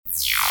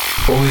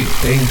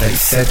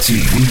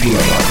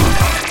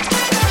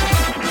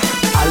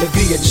A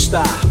alegria de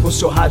estar com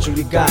seu rádio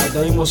ligado,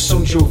 a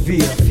emoção de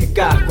ouvir,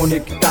 ficar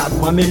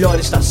conectado, a melhor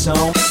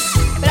estação.